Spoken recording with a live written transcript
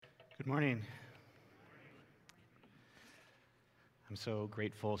Morning. I'm so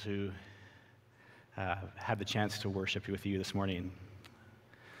grateful to have the chance to worship with you this morning.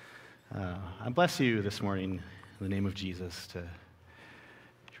 I bless you this morning in the name of Jesus to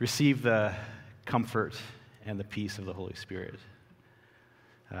receive the comfort and the peace of the Holy Spirit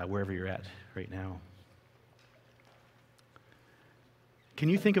wherever you're at right now. Can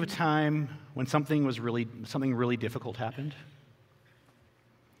you think of a time when something really difficult happened?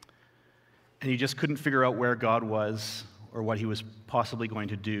 And you just couldn't figure out where God was or what he was possibly going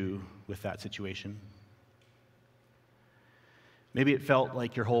to do with that situation? Maybe it felt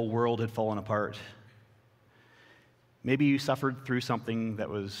like your whole world had fallen apart. Maybe you suffered through something that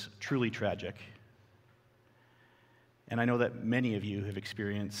was truly tragic. And I know that many of you have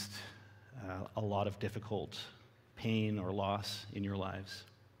experienced a lot of difficult pain or loss in your lives.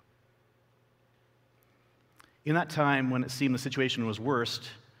 In that time when it seemed the situation was worst,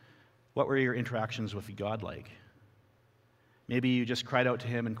 what were your interactions with God like? Maybe you just cried out to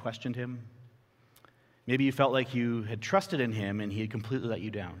him and questioned him. Maybe you felt like you had trusted in him and he had completely let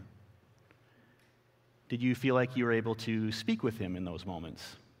you down. Did you feel like you were able to speak with him in those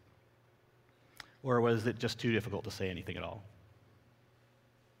moments? Or was it just too difficult to say anything at all?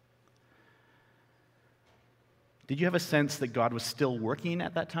 Did you have a sense that God was still working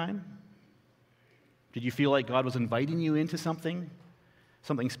at that time? Did you feel like God was inviting you into something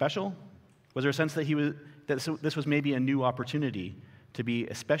special? Was there a sense that this was maybe a new opportunity to be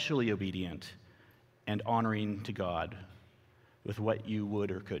especially obedient and honoring to God with what you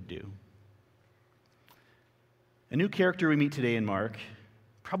would or could do? A new character we meet today in Mark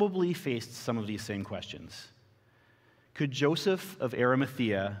probably faced some of these same questions. Could Joseph of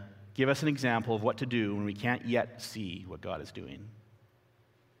Arimathea give us an example of what to do when we can't yet see what God is doing?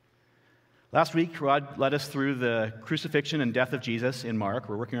 Last week, Rod led us through the crucifixion and death of Jesus in Mark.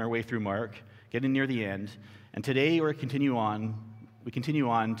 We're working our way through Mark, getting near the end. And today we continue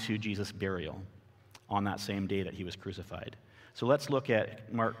on to Jesus' burial on that same day that he was crucified. So let's look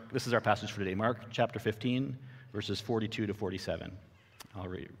at Mark. This is our passage for today, Mark chapter 15, verses 42 to 47. I'll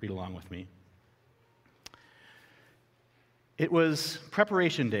read along with me. It was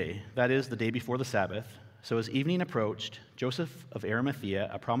preparation day, that is, the day before the Sabbath. So as evening approached, Joseph of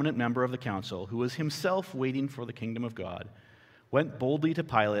Arimathea, a prominent member of the council, who was himself waiting for the kingdom of God, went boldly to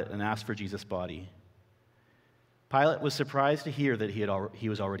Pilate and asked for Jesus' body. Pilate was surprised to hear that he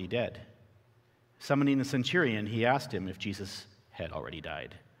was already dead. Summoning the centurion, he asked him if Jesus had already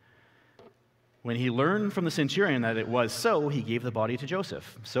died. When he learned from the centurion that it was so, he gave the body to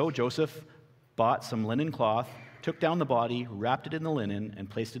Joseph. So Joseph bought some linen cloth, took down the body, wrapped it in the linen, and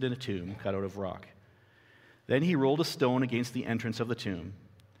placed it in a tomb cut out of rock. Then he rolled a stone against the entrance of the tomb.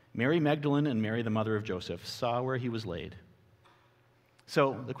 Mary Magdalene and Mary, the mother of Joseph, saw where he was laid.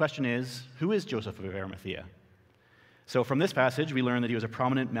 So the question is, who is Joseph of Arimathea? So from this passage, we learn that he was a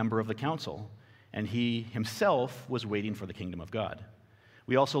prominent member of the council, and he himself was waiting for the kingdom of God.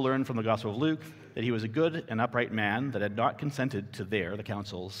 We also learn from the Gospel of Luke that he was a good and upright man that had not consented to the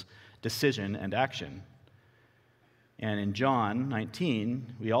council's decision and action. And in John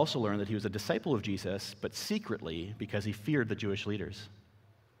 19, we also learn that he was a disciple of Jesus, but secretly because he feared the Jewish leaders.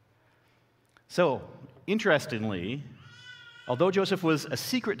 So, interestingly, although Joseph was a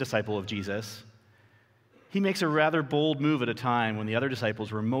secret disciple of Jesus, he makes a rather bold move at a time when the other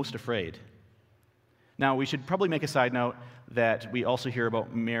disciples were most afraid. Now, we should probably make a side note that we also hear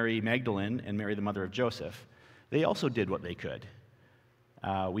about Mary Magdalene and Mary, the mother of Joseph. They also did what they could.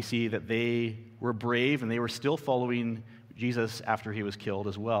 We see that they were brave and they were still following Jesus after he was killed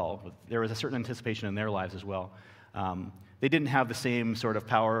as well. There was a certain anticipation in their lives as well. They didn't have the same sort of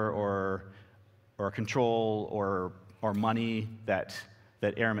power or control or money that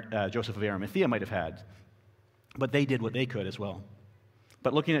Joseph of Arimathea might have had, but they did what they could as well.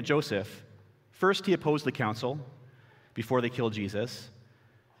 But looking at Joseph, first he opposed the council before they killed Jesus.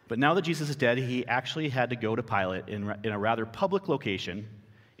 But now that Jesus is dead, he actually had to go to Pilate in a rather public location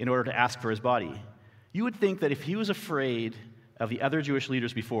in order to ask for his body. You would think that if he was afraid of the other Jewish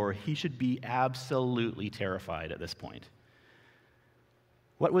leaders before, he should be absolutely terrified at this point.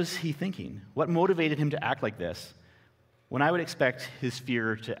 What was he thinking? What motivated him to act like this when I would expect his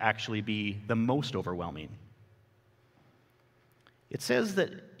fear to actually be the most overwhelming? It says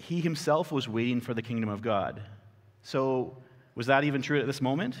that he himself was waiting for the kingdom of God. So, was that even true at this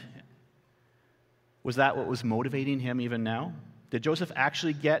moment? Was that what was motivating him even now? Did Joseph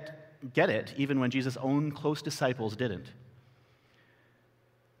actually get it even when Jesus' own close disciples didn't?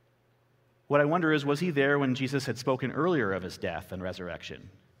 What I wonder is, was he there when Jesus had spoken earlier of his death and resurrection?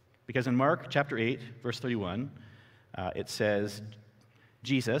 Because in Mark chapter 8, verse 31, it says,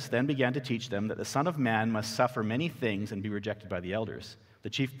 Jesus then began to teach them that the Son of Man must suffer many things and be rejected by the elders, the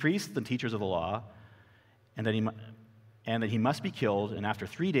chief priests and teachers of the law, and that he must be killed and after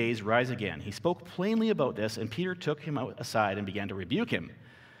 3 days rise again. He spoke plainly about this, and Peter took him aside and began to rebuke him.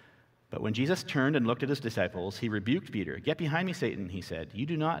 But when Jesus turned and looked at his disciples, he rebuked Peter. "Get behind me, Satan," he said. "You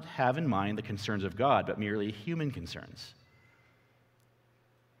do not have in mind the concerns of God, but merely human concerns."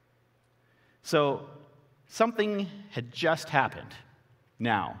 So something had just happened.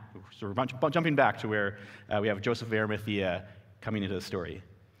 Now, so we're jumping back to where we have Joseph of Arimathea coming into the story.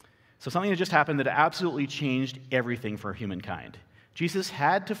 So something had just happened that absolutely changed everything for humankind. Jesus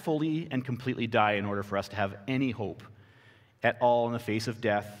had to fully and completely die in order for us to have any hope at all in the face of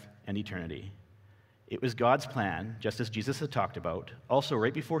death and eternity. It was God's plan, just as Jesus had talked about. Also,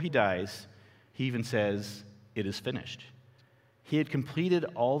 right before he dies, he even says, "It is finished." He had completed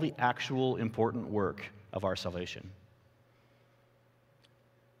all the actual important work of our salvation.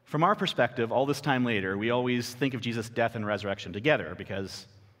 From our perspective, all this time later, we always think of Jesus' death and resurrection together because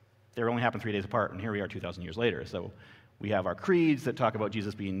they only happened 3 days apart, and here we are 2,000 years later. So we have our creeds that talk about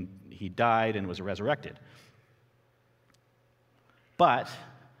Jesus he died and was resurrected. But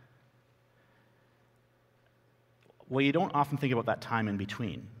you don't often think about that time in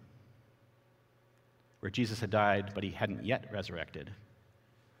between, where Jesus had died, but he hadn't yet resurrected.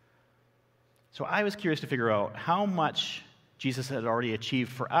 So I was curious to figure out how much Jesus had already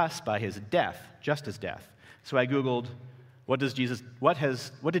achieved for us by his death, just his death. So I Googled, what did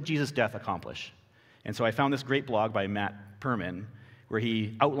Jesus' death accomplish? And so I found this great blog by Matt Perman, where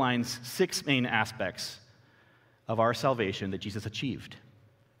he outlines 6 main aspects of our salvation that Jesus achieved.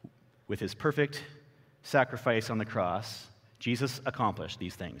 With his perfect sacrifice on the cross, Jesus accomplished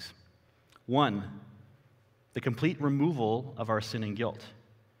these things. 1, the complete removal of our sin and guilt.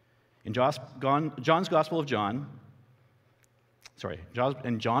 In John's Gospel, John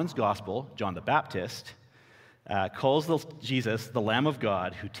the Baptist calls Jesus the Lamb of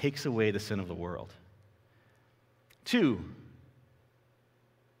God who takes away the sin of the world. 2,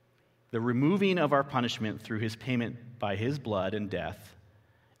 the removing of our punishment through his payment by his blood and death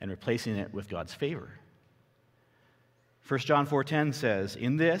and replacing it with God's favor. 1 John 4:10 says,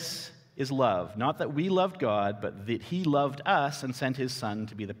 "In this is love, not that we loved God, but that he loved us and sent his Son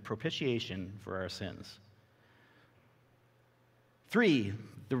to be the propitiation for our sins." 3,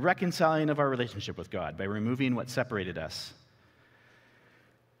 the reconciling of our relationship with God by removing what separated us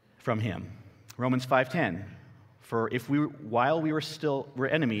from him. Romans 5:10, "For if while we were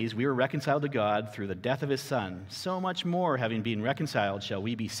enemies, we were reconciled to God through the death of his Son, so much more, having been reconciled, shall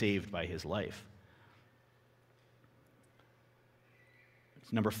we be saved by his life."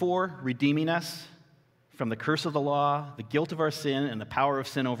 Number 4, redeeming us from the curse of the law, the guilt of our sin, and the power of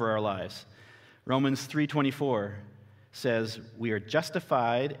sin over our lives. Romans 3:24 says, "We are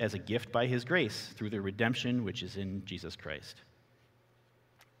justified as a gift by his grace through the redemption which is in Jesus Christ."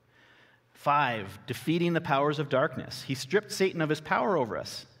 5, defeating the powers of darkness. He stripped Satan of his power over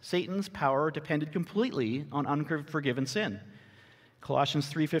us. Satan's power depended completely on unforgiven sin. Colossians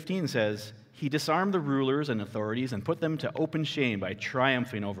 3:15 says, "He disarmed the rulers and authorities and put them to open shame by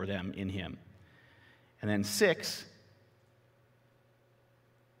triumphing over them in him." And then 6,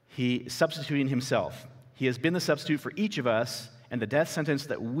 he substituting himself. He has been the substitute for each of us and the death sentence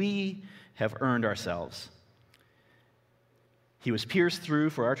that we have earned ourselves. He was pierced through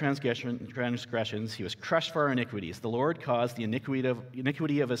for our transgressions. He was crushed for our iniquities. The Lord caused the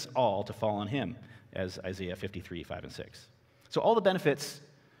iniquity of us all to fall on him, as Isaiah 53:5 and 6. So all the benefits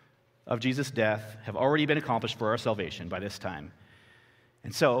of Jesus' death have already been accomplished for our salvation by this time.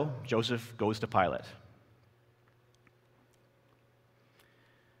 And so Joseph goes to Pilate.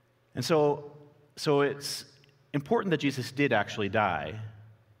 And so it's important that Jesus did actually die.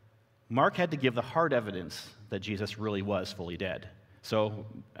 Mark had to give the hard evidence that Jesus really was fully dead. So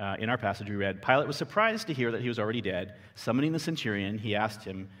in our passage we read, Pilate was surprised to hear that he was already dead. Summoning the centurion, he asked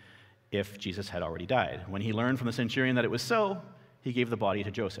him if Jesus had already died. When he learned from the centurion that it was so, he gave the body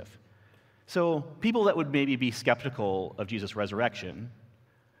to Joseph. So people that would maybe be skeptical of Jesus' resurrection,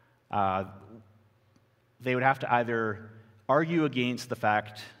 they would have to either argue against the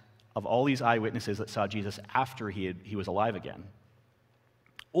fact of all these eyewitnesses that saw Jesus after he was alive again,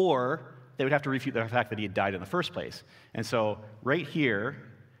 or they would have to refute the fact that he had died in the first place. And so right here,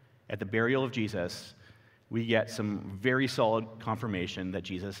 at the burial of Jesus, we get some very solid confirmation that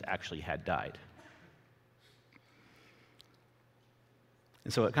Jesus actually had died.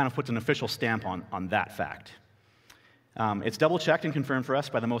 And so it kind of puts an official stamp on that fact. It's double-checked and confirmed for us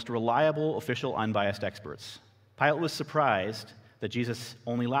by the most reliable, official, unbiased experts. Pilate was surprised that Jesus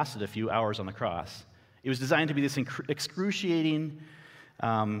only lasted a few hours on the cross. It was designed to be this excruciating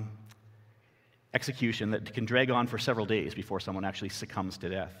execution that can drag on for several days before someone actually succumbs to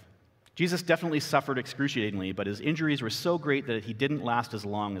death. Jesus definitely suffered excruciatingly, but his injuries were so great that he didn't last as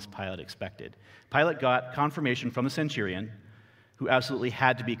long as Pilate expected. Pilate got confirmation from the centurion, who absolutely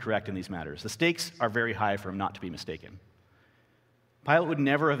had to be correct in these matters. The stakes are very high for him not to be mistaken. Pilate would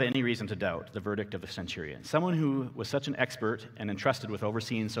never have any reason to doubt the verdict of the centurion. Someone who was such an expert and entrusted with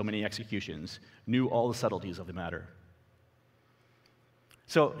overseeing so many executions knew all the subtleties of the matter.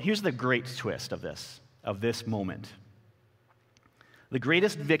 So here's the great twist of this moment. The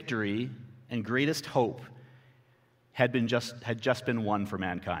greatest victory and greatest hope had just been won for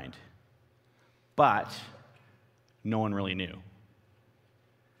mankind. But no one really knew.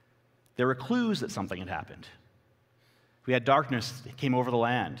 There were clues that something had happened. We had darkness that came over the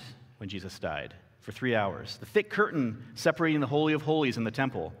land when Jesus died for 3 hours. The thick curtain separating the Holy of Holies in the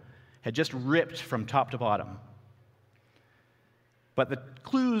temple had just ripped from top to bottom. But the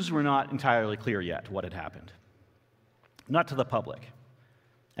clues were not entirely clear yet what had happened. Not to the public,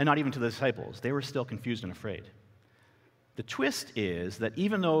 and not even to the disciples. They were still confused and afraid. The twist is that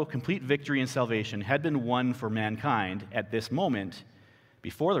even though complete victory and salvation had been won for mankind at this moment,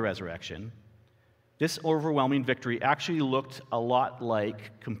 before the resurrection, this overwhelming victory actually looked a lot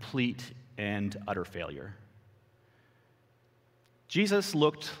like complete and utter failure. Jesus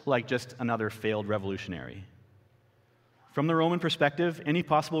looked like just another failed revolutionary. From the Roman perspective, any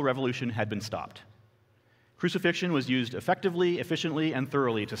possible revolution had been stopped. Crucifixion was used effectively, efficiently, and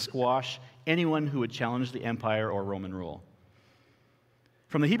thoroughly to squash anyone who would challenge the empire or Roman rule.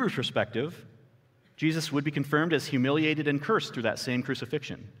 From the Hebrew perspective, Jesus would be confirmed as humiliated and cursed through that same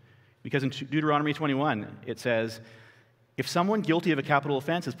crucifixion. Because in Deuteronomy 21, it says, "If someone guilty of a capital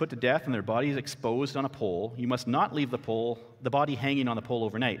offense is put to death and their body is exposed on a pole, you must not leave the body hanging on the pole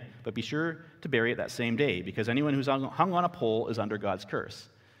overnight, but be sure to bury it that same day, because anyone who's hung on a pole is under God's curse."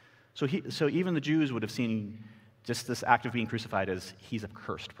 So even the Jews would have seen just this act of being crucified as he's a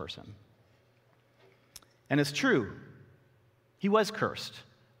cursed person. And it's true. He was cursed,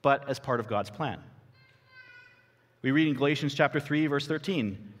 but as part of God's plan. We read in Galatians chapter 3, verse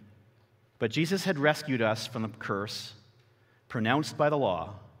 13, "But Jesus had rescued us from the curse pronounced by the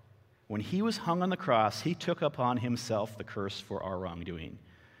law. When he was hung on the cross, he took upon himself the curse for our wrongdoing.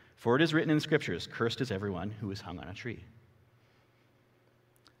 For it is written in the Scriptures, 'Cursed is everyone who is hung on a tree.'"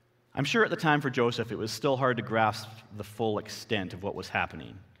 I'm sure at the time for Joseph, it was still hard to grasp the full extent of what was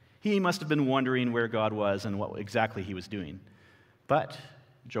happening. He must have been wondering where God was and what exactly he was doing. But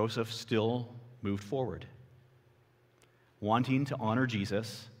Joseph still moved forward, wanting to honor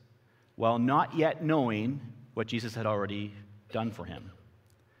Jesus while not yet knowing what Jesus had already done for him.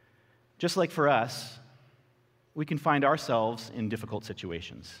 Just like for us, we can find ourselves in difficult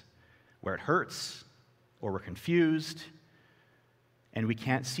situations where it hurts or we're confused and we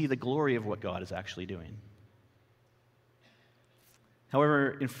can't see the glory of what God is actually doing.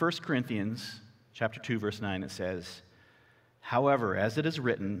 However, in 1 Corinthians chapter 2, verse 9, it says, "However, as it is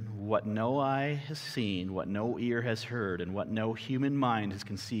written, what no eye has seen, what no ear has heard, and what no human mind has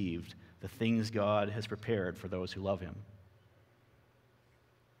conceived, the things God has prepared for those who love him."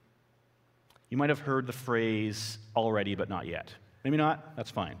 You might have heard the phrase already, but not yet. Maybe not,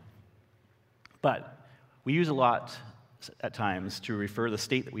 that's fine. But we use a lot at times to refer to the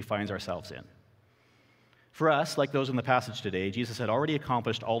state that we find ourselves in. For us, like those in the passage today, Jesus had already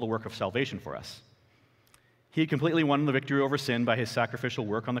accomplished all the work of salvation for us. He had completely won the victory over sin by his sacrificial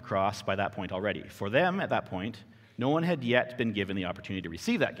work on the cross by that point already. For them, at that point, no one had yet been given the opportunity to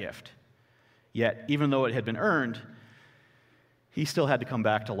receive that gift. Yet, even though it had been earned, he still had to come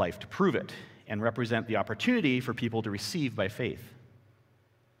back to life to prove it and represent the opportunity for people to receive by faith.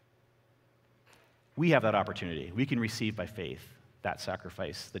 We have that opportunity. We can receive by faith that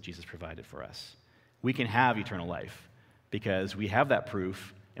sacrifice that Jesus provided for us. We can have eternal life because we have that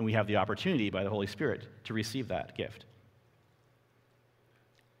proof and we have the opportunity by the Holy Spirit to receive that gift.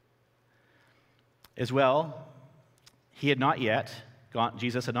 As well,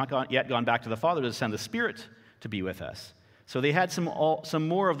 Jesus had not yet gone back to the Father to send the Spirit to be with us. So they had some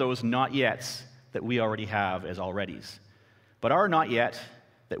more of those not yets that we already have as alreadys. But our not yet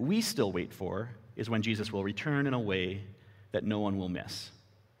that we still wait for is when Jesus will return in a way that no one will miss.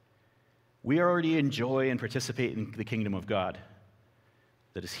 We already enjoy and participate in the kingdom of God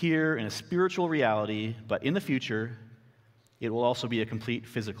that is here in a spiritual reality, but in the future, it will also be a complete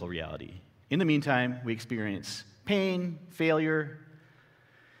physical reality. In the meantime, we experience pain, failure,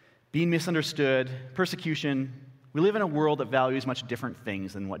 being misunderstood, persecution. We live in a world that values much different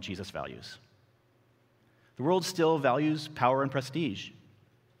things than what Jesus values. The world still values power and prestige.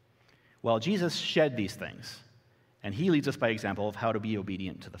 While Jesus shed these things And he leads us by example of how to be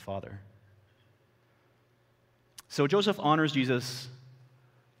obedient to the Father. So Joseph honors Jesus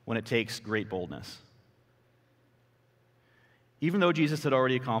when it takes great boldness. Even though Jesus had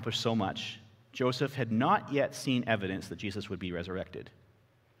already accomplished so much, Joseph had not yet seen evidence that Jesus would be resurrected.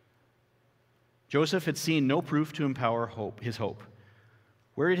 Joseph had seen no proof to empower his hope.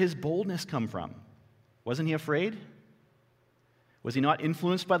 Where did his boldness come from? Wasn't he afraid? Was he not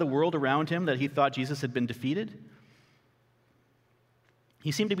influenced by the world around him that he thought Jesus had been defeated?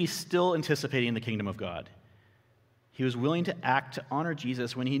 He seemed to be still anticipating the kingdom of God. He was willing to act to honor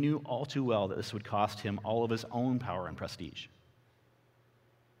Jesus when he knew all too well that this would cost him all of his own power and prestige.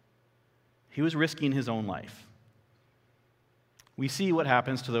 He was risking his own life. We see what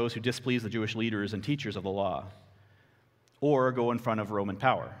happens to those who displease the Jewish leaders and teachers of the law or go in front of Roman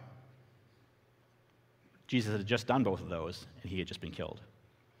power. Jesus had just done both of those, and he had just been killed.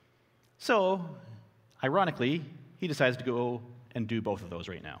 So, ironically, he decides to go and do both of those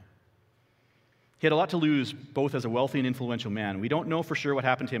right now. He had a lot to lose, both as a wealthy and influential man. We don't know for sure what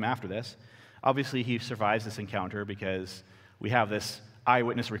happened to him after this. Obviously, he survives this encounter because we have this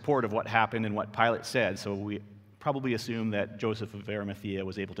eyewitness report of what happened and what Pilate said, so we probably assume that Joseph of Arimathea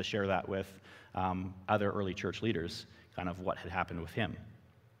was able to share that with other early church leaders, kind of what had happened with him.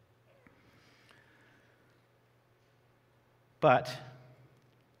 But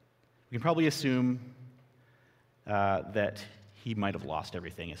we can probably assume that he might have lost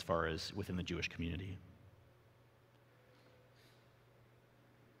everything as far as within the Jewish community.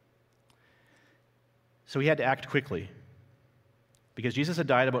 So he had to act quickly because Jesus had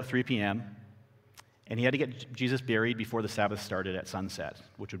died about 3 p.m., and he had to get Jesus buried before the Sabbath started at sunset,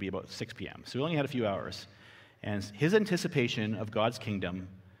 which would be about 6 p.m. So he only had a few hours. And his anticipation of God's kingdom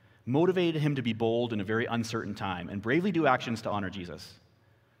motivated him to be bold in a very uncertain time and bravely do actions to honor Jesus.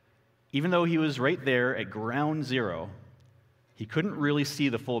 Even though he was right there at ground zero, he couldn't really see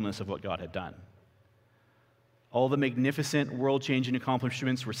the fullness of what God had done. All the magnificent, world-changing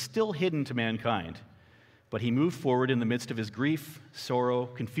accomplishments were still hidden to mankind, but he moved forward in the midst of his grief, sorrow,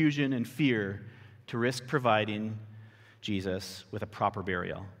 confusion, and fear to risk providing Jesus with a proper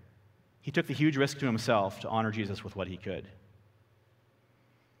burial. He took the huge risk to himself to honor Jesus with what he could.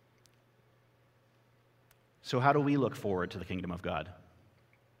 So how do we look forward to the kingdom of God?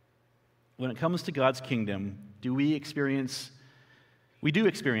 When it comes to God's kingdom, we do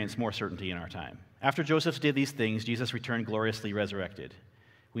experience more certainty in our time. After Joseph did these things, Jesus returned gloriously resurrected.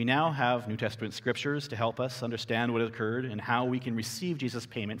 We now have New Testament scriptures to help us understand what occurred and how we can receive Jesus'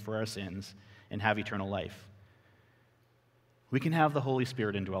 payment for our sins and have eternal life. We can have the Holy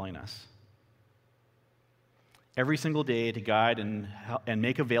Spirit indwelling us every single day to guide and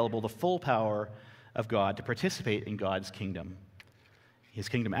make available the full power of God to participate in God's kingdom, his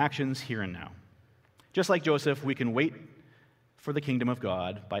kingdom actions here and now. Just like Joseph, we can wait for the kingdom of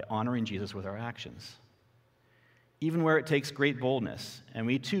God by honoring Jesus with our actions, even where it takes great boldness. And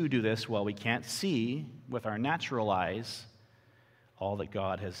we too do this while we can't see with our natural eyes all that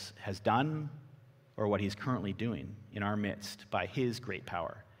God has done or what he's currently doing in our midst by his great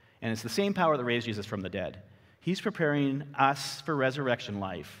power. And it's the same power that raised Jesus from the dead. He's preparing us for resurrection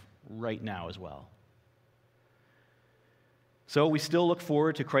life right now as well. So we still look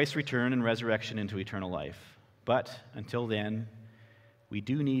forward to Christ's return and resurrection into eternal life. But until then, we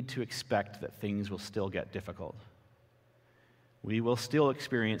do need to expect that things will still get difficult. We will still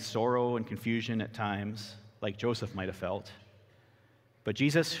experience sorrow and confusion at times, like Joseph might have felt. But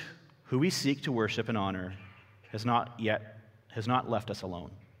Jesus, who we seek to worship and honor, has not left us alone.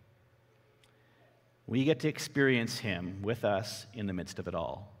 We get to experience him with us in the midst of it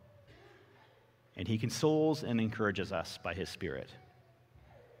all. And he consoles and encourages us by his Spirit.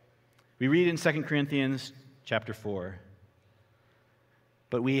 We read in 2 Corinthians chapter 4,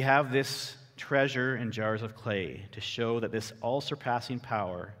 "But we have this treasure in jars of clay to show that this all-surpassing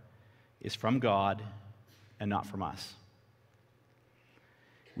power is from God and not from us.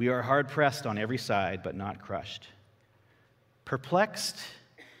 We are hard-pressed on every side, but not crushed. Perplexed,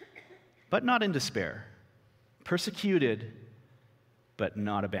 but not in despair. Persecuted, but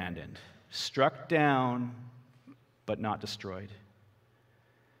not abandoned. Struck down, but not destroyed.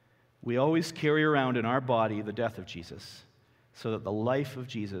 We always carry around in our body the death of Jesus, so that the life of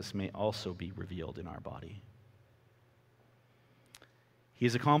Jesus may also be revealed in our body." He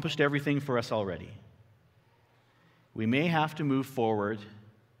has accomplished everything for us already. We may have to move forward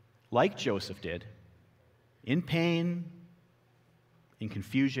like Joseph did, in pain, in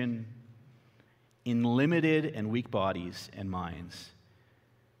confusion, in limited and weak bodies and minds,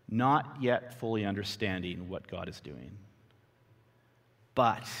 not yet fully understanding what God is doing.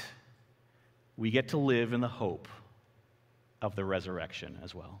 But we get to live in the hope of the resurrection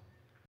as well.